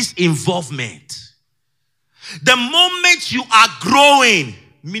everybody's involvement. The moment you are growing,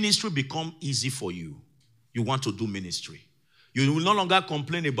 ministry becomes easy for you. You want to do ministry. You will no longer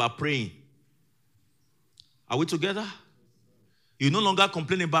complain about praying. Are we together? You no longer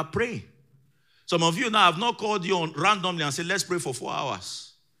complain about praying. Some of you now have not called you on randomly and said, let's pray for 4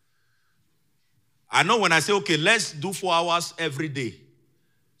 hours. I know when I say, okay, let's do 4 hours every day.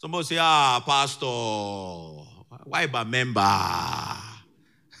 Somebody say, Pastor, why about member?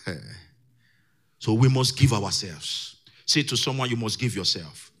 So we must give ourselves. Say to someone, you must give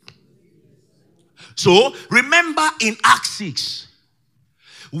yourself. So remember in Acts 6,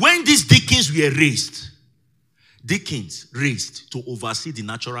 when these deacons were raised to oversee the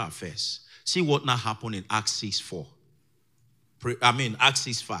natural affairs. See what now happened in Acts 6:4. Acts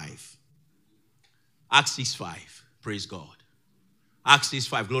 6:5. Acts 6:5. Praise God. Acts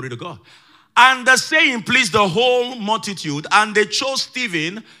 6:5. Glory to God. And the saying pleased the whole multitude, and they chose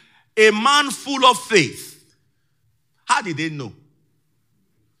Stephen, a man full of faith. How did they know?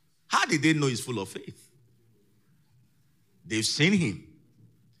 How did they know he's full of faith? They've seen him.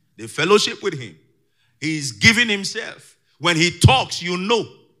 They fellowship with him. He's giving himself. When he talks, you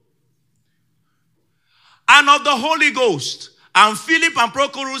know. And of the Holy Ghost, and Philip and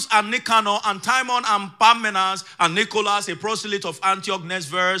Prochorus and Nicanor and Timon and Parmenas and Nicholas, a proselyte of Antioch, next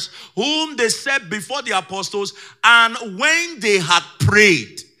verse, whom they set before the apostles, and when they had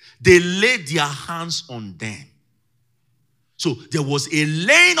prayed, they laid their hands on them. So there was a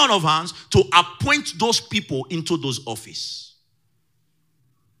laying on of hands to appoint those people into those offices.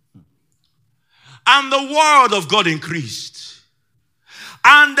 And the word of God increased.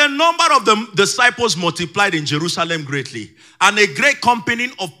 And the number of the disciples multiplied in Jerusalem greatly. And a great company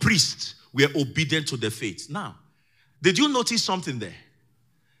of priests were obedient to the faith. Now, did you notice something there?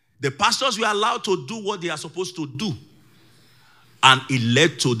 The pastors were allowed to do what they are supposed to do. And it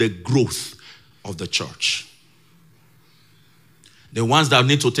led to the growth of the church. The ones that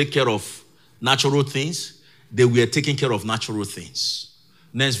need to take care of natural things, they were taking care of natural things.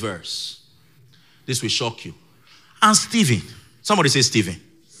 Next verse. This will shock you. And Stephen. Somebody say Stephen.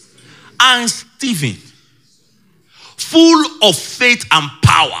 And Stephen, full of faith and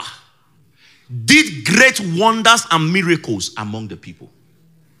power, did great wonders and miracles among the people.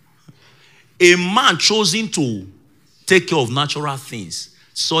 A man chosen to take care of natural things,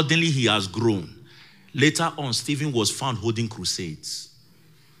 suddenly he has grown. Later on, Stephen was found holding crusades.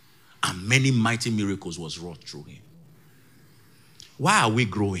 And many mighty miracles was wrought through him. Why are we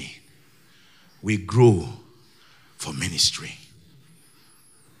growing? We grow for ministry.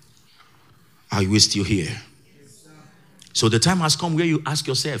 Are you still here? So the time has come where you ask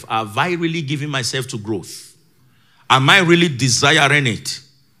yourself, have I really given myself to growth? Am I really desiring it?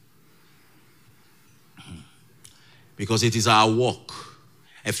 Because it is our work.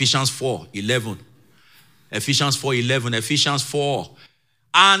 Ephesians 4:11. Ephesians 4:11. Ephesians 4.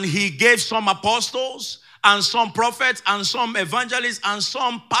 And he gave some apostles, and some prophets, and some evangelists, and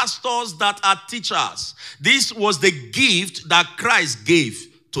some pastors that are teachers. This was the gift that Christ gave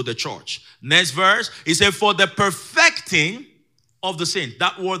to the church. Next verse, he said, for the perfecting of the saints.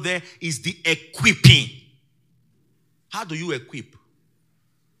 That word there is the equipping. How do you equip?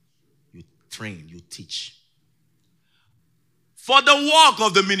 You train, you teach. For the work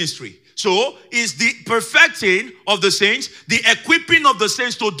of the ministry. So, is the perfecting of the saints, the equipping of the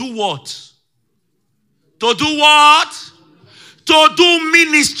saints to do what? To do what? To do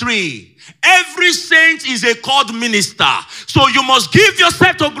ministry. Every saint is a called minister. So you must give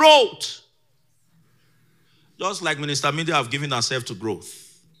yourself to growth. Just like Minister Media have given herself to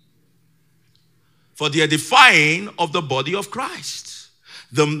growth. For the edifying of the body of Christ.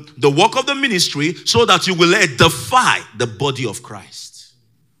 The work of the ministry so that you will edify the body of Christ.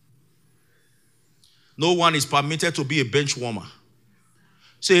 No one is permitted to be a bench warmer.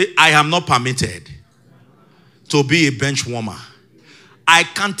 Say, I am not permitted to be a bench warmer. I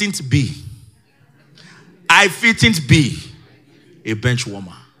can't be. I fitn't be a bench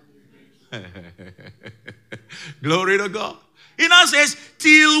warmer. Glory to God. He now says,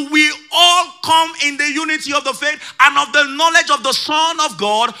 till we all come in the unity of the faith and of the knowledge of the Son of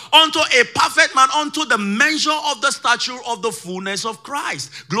God, unto a perfect man, unto the measure of the stature of the fullness of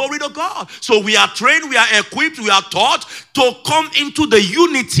Christ. Glory to God. So we are trained, we are equipped, we are taught to come into the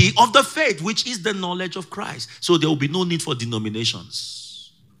unity of the faith, which is the knowledge of Christ. So there will be no need for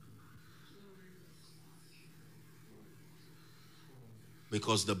denominations.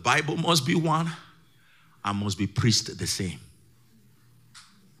 Because the Bible must be one and must be preached the same.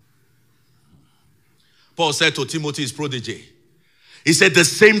 Paul said to Timothy, his protege, he said, the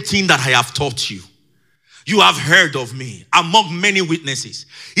same thing that I have taught you, you have heard of me among many witnesses.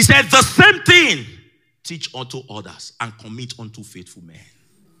 He said, the same thing, teach unto others and commit unto faithful men.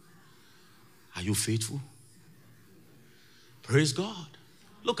 Are you faithful? Praise God.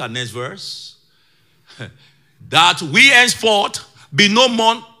 Look at next verse. That we henceforth be no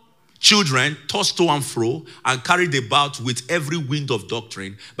more children tossed to and fro and carried about with every wind of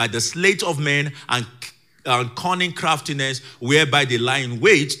doctrine by the sleight of men and cunning craftiness whereby they lie in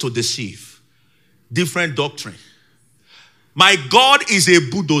wait to deceive. Different doctrine. My God is a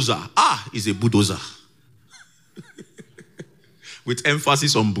bulldozer. Is a bulldozer. With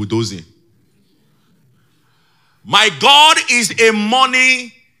emphasis on bulldozing. My God is a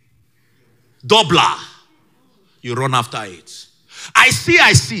money doubler. You run after it. I see.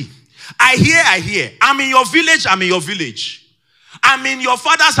 I hear. I'm in your village. I'm in your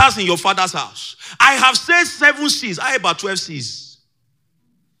father's house, in your father's house. I have said 7 C's. I have about 12 C's.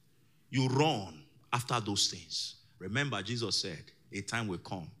 You run after those things. Remember, Jesus said, a time will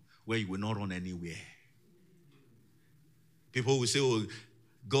come where you will not run anywhere. People will say, oh,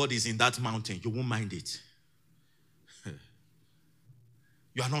 God is in that mountain. You won't mind it.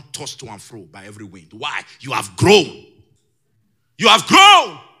 You are not tossed to and fro by every wind. Why? You have grown. You have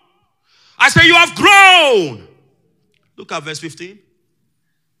grown. I say you have grown. Look at verse 15.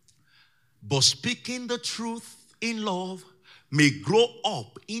 But speaking the truth in love may grow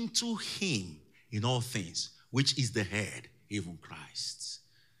up into him in all things, which is the head, even Christ.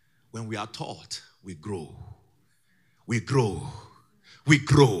 When we are taught, we grow. We grow. We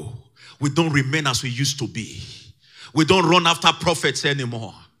grow. We don't remain as we used to be. We don't run after prophets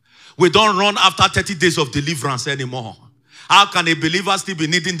anymore. We don't run after 30 days of deliverance anymore. How can a believer still be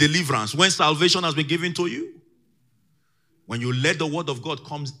needing deliverance when salvation has been given to you? When you let the word of God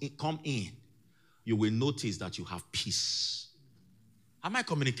come in, you will notice that you have peace. Am I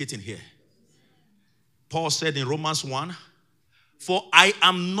communicating here? Paul said in Romans 1, for I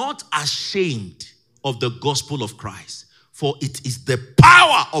am not ashamed of the gospel of Christ, for it is the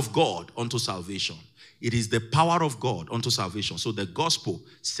power of God unto salvation. It is the power of God unto salvation. So the gospel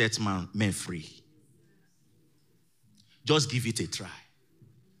sets men free. Just give it a try.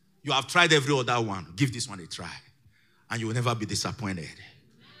 You have tried every other one. Give this one a try. And you will never be disappointed.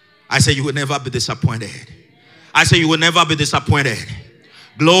 I say you will never be disappointed. I say you will never be disappointed.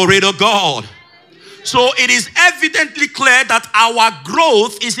 Glory to God. So it is evidently clear that our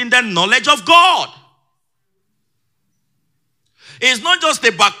growth is in the knowledge of God. It's not just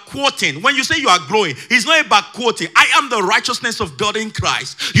about quoting. When you say you are growing, it's not about quoting. I am the righteousness of God in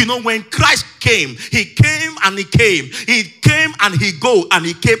Christ. You know, when Christ came, he came and he came. He came and he go, and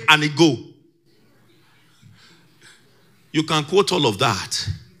he came and he go. You can quote all of that.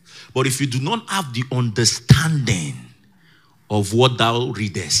 But if you do not have the understanding of what thou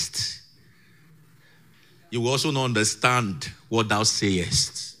readest, you will also not understand what thou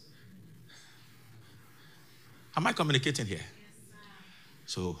sayest. Am I communicating here?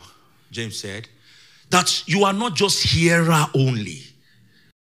 So, James said that you are not just hearer only.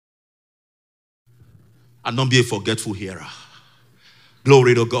 And don't be a forgetful hearer.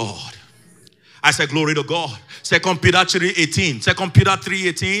 Glory to God. I said glory to God. 2 Peter 3:18. 2 Peter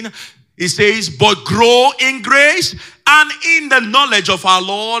 3:18. It says, but grow in grace and in the knowledge of our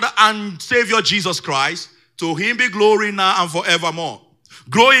Lord and Savior Jesus Christ. To him be glory now and forevermore.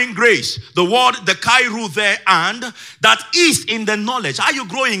 Grow in grace. The word, the kairu there, and that is in the knowledge. How you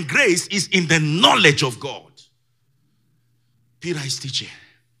grow in grace is in the knowledge of God. Peter is teaching.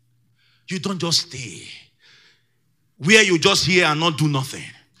 You don't just stay where you just hear and not do nothing.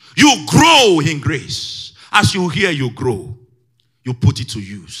 You grow in grace. As you hear, you grow. You put it to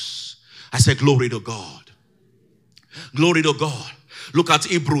use. I said, glory to God. Glory to God. Look at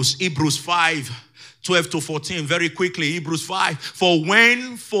Hebrews 5:12-14, very quickly. Hebrews 5. For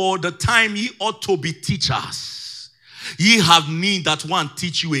when for the time ye ought to be teachers, ye have need that one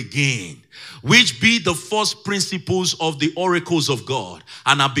teach you again, which be the first principles of the oracles of God,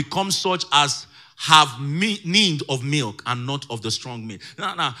 and have become such as have need of milk and not of the strong meat.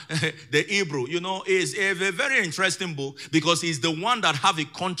 Now, the Hebrew, is a very interesting book because it's the one that have a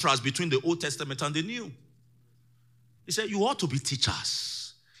contrast between the Old Testament and the New. He said, you ought to be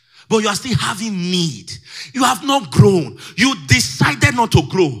teachers, but you are still having need. You have not grown. You decided not to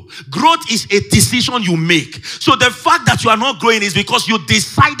grow. Growth is a decision you make. So the fact that you are not growing is because you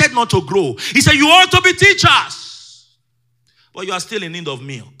decided not to grow. He said, you ought to be teachers, but you are still in need of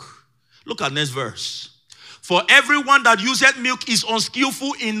milk. Look at next verse. For everyone that useth milk is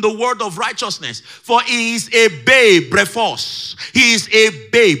unskillful in the word of righteousness, for he is a babe, brephos. He is a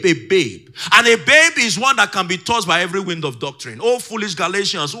babe, And a babe is one that can be tossed by every wind of doctrine. Oh, foolish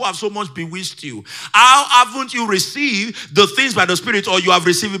Galatians, who have so much bewitched you. How haven't you received the things by the Spirit, or you have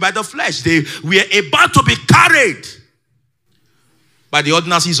received it by the flesh? They were about to be carried by the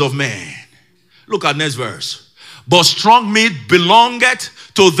ordinances of man. Look at next verse. But strong meat belongeth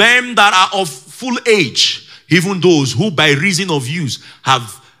to them that are of full age, even those who by reason of use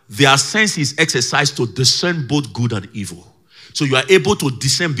have their senses exercised to discern both good and evil. So you are able to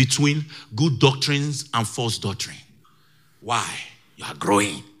discern between good doctrines and false doctrine. Why? You are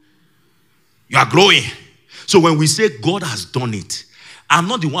growing. You are growing. So when we say God has done it, I'm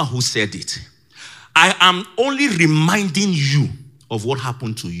not the one who said it. I am only reminding you of what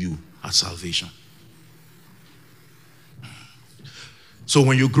happened to you at salvation. So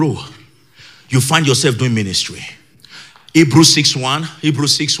when you grow, you find yourself doing ministry. Hebrews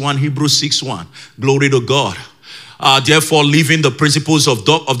 6:1. Glory to God. Therefore, leaving the principles of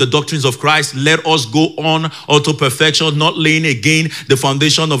the doctrines of Christ, let us go on unto perfection, not laying again the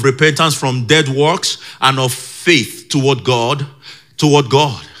foundation of repentance from dead works and of faith toward God. So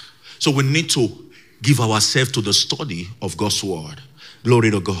we need to give ourselves to the study of God's word.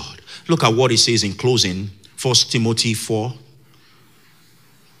 Glory to God. Look at what it says in closing. 1 Timothy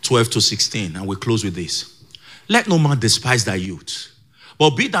 4:12-16, and we close with this. Let no man despise thy youth,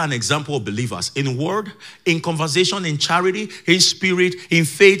 but be thou an example of believers in word, in conversation, in charity, in spirit, in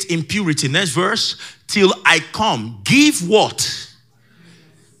faith, in purity. Next verse. Till I come. Give what?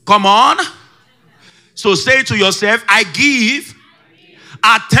 Come on. So say to yourself, I give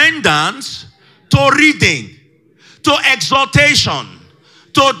attendance to reading, to exhortation,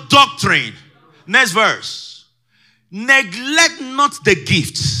 to doctrine. Next verse. Neglect not the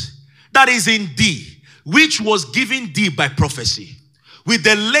gifts that is in thee, which was given thee by prophecy, with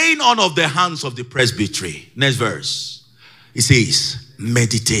the laying on of the hands of the presbytery. Next verse. It says,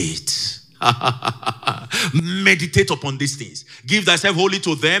 meditate. Meditate upon these things. Give thyself wholly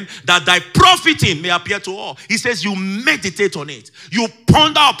to them, that thy profiting may appear to all. He says you meditate on it. You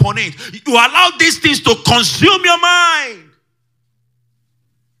ponder upon it. You allow these things to consume your mind.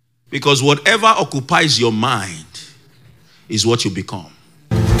 Because whatever occupies your mind is what you become.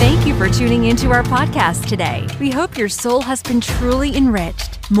 Thank you for tuning into our podcast today. We hope your soul has been truly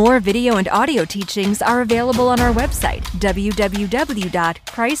enriched. More video and audio teachings are available on our website,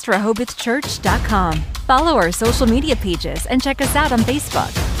 www.ChristRehobothChurch.com. Follow our social media pages and check us out on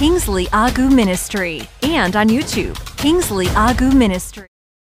Facebook, Kingsley Agu Ministry, and on YouTube, Kingsley Agu Ministry.